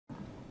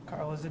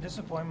Carl, is the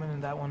disappointment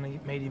in that one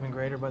made even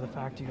greater by the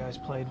fact you guys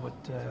played what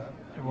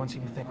everyone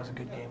seemed to think was a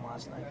good game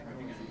last night?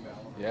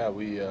 Yeah,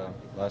 we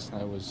last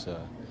night was,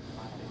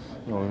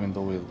 even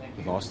though we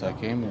lost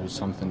that game, it was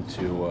something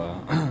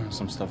to,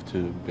 some stuff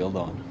to build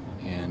on.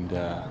 And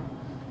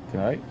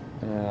tonight,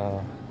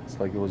 it's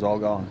like it was all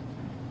gone.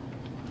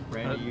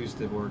 Randy used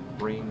the word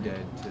brain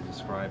dead to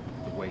describe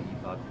the way he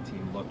thought the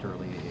team looked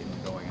early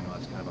in going. I know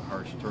that's kind of a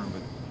harsh term,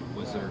 but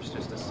was there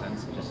just a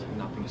sense that just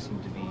nothing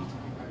seemed to be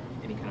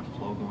any kind of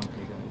flow going for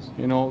you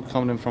guys?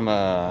 Coming in from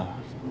a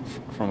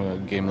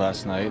game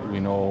last night, we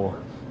know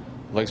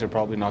legs are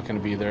probably not going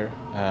to be there.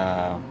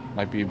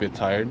 Might be a bit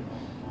tired.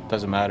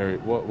 Doesn't matter.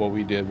 What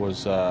we did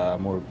was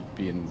more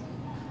being,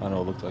 it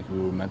looked like we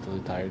were mentally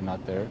tired,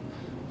 not there.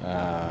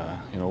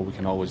 We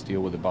can always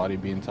deal with the body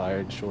being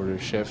tired, shorter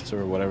shifts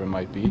or whatever it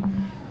might be.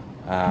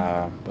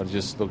 But it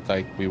just looked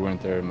like we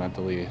weren't there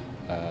mentally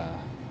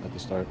at the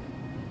start.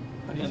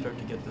 How do you start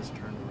to get this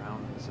turned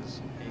around? This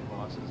is 8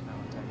 losses now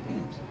in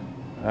 10 games.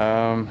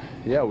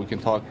 Yeah, we can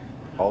talk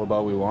all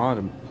about what we want,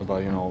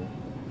 about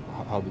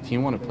how the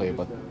team want to play,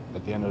 but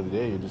at the end of the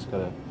day, you just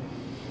gotta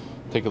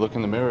take a look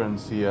in the mirror and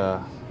see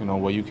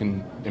what you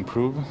can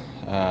improve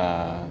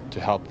to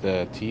help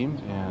the team.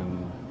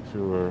 And if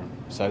you were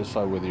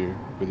satisfied with your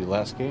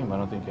last game, I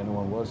don't think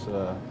anyone was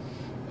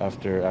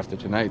after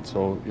tonight.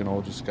 So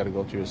just got to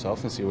go to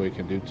yourself and see what you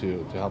can do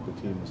to help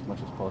the team as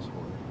much as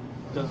possible.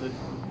 Does it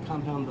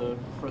compound the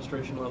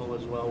frustration level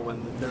as well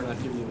when they're not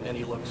giving you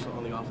any looks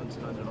on the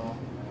offensive end at all?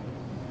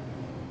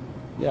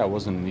 Yeah, it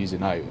wasn't an easy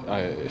night.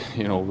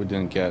 We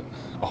didn't get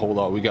a whole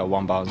lot. We got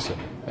one bounce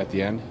at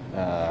the end,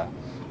 a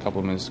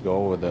couple of minutes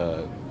ago with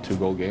a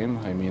 2-goal game.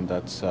 I mean,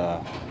 that's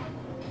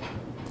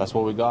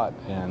what we got,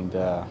 and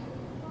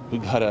we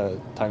got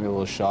a tiny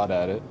little shot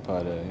at it,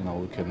 but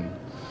we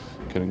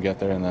couldn't get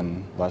there. And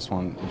then last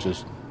one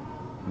just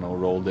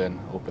rolled in,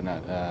 open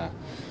net.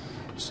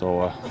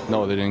 So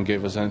no, they didn't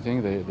give us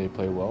anything. They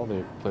played well.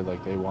 They played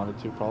like they wanted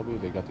to. Probably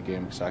they got the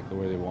game exactly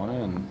where they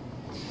wanted, and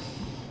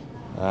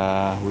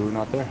we were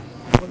not there.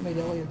 What made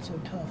Elliott so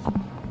tough?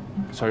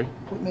 Sorry?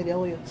 What made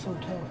Elliott so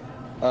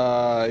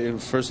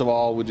tough? First of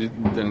all, we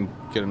didn't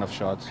get enough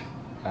shots.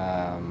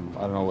 I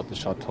don't know what the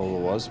shot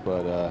total was,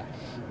 but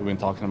we've been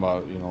talking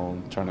about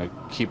trying to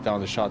keep down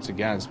the shots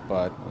against,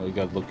 but you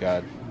got to look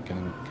at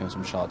getting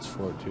some shots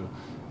for it too.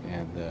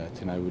 And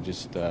tonight we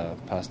just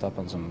passed up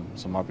on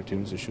some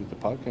opportunities to shoot the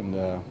puck and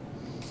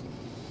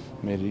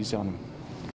made it easy on them.